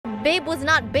babe was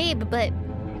not babe, but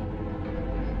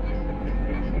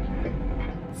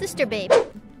sister babe.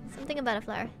 Something about a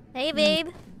flower. Hey, babe.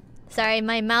 Sorry,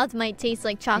 my mouth might taste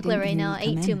like chocolate right now. I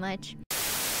ate too much.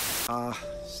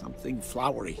 Something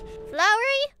flowery.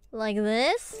 Flowery? Like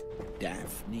this?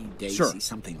 Daphne, Daisy, Sure.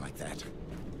 something like that.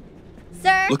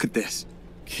 Sir? Look at this.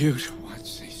 Cute.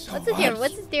 What's What's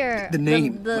with your The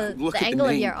name. the Look at angle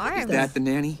the of name. your arms? Is that the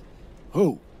nanny?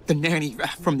 Who? The nanny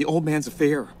from the old man's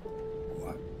affair.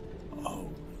 What? Oh,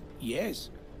 yes.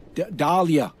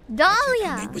 Dahlia. Dahlia.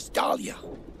 Her name was Dahlia.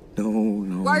 No,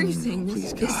 no. Why are you no, saying no,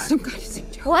 this? Please, Is God. some kind of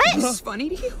sick joke? What? Is this funny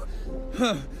to you?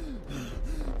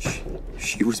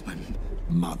 She was my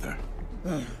Mother.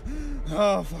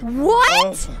 Oh, fuck.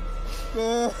 What?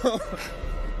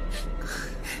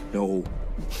 No.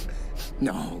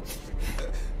 No.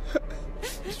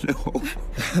 No.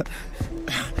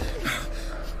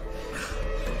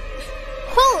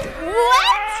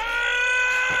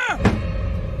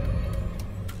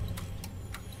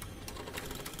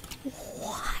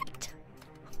 What?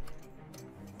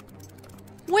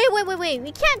 What? Wait.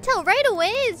 We can't tell right away.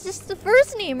 It's just the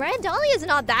first name, right? Dahlia's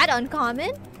not that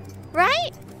uncommon,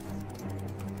 right?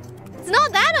 It's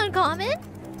not that uncommon.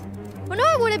 Well,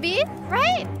 nor would it be,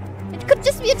 right? It could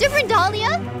just be a different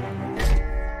Dahlia.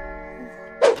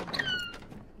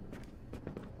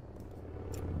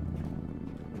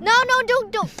 No,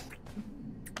 don't.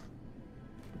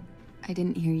 I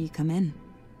didn't hear you come in.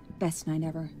 Best night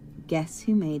ever. Guess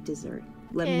who made dessert?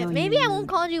 Let me know when Maybe you're I in won't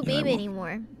the call you Yeah, I babe won't.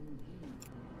 anymore.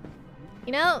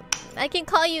 You know, I can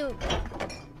call you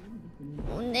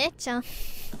One-chan.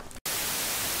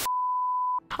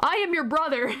 I am your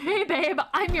brother. Hey, babe,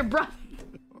 I'm your brother.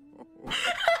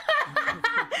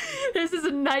 This is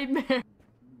a nightmare.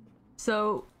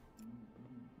 So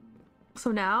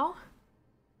now?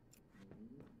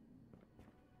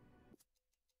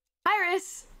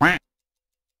 IRyS.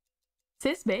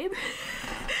 Sis, babe.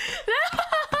 No!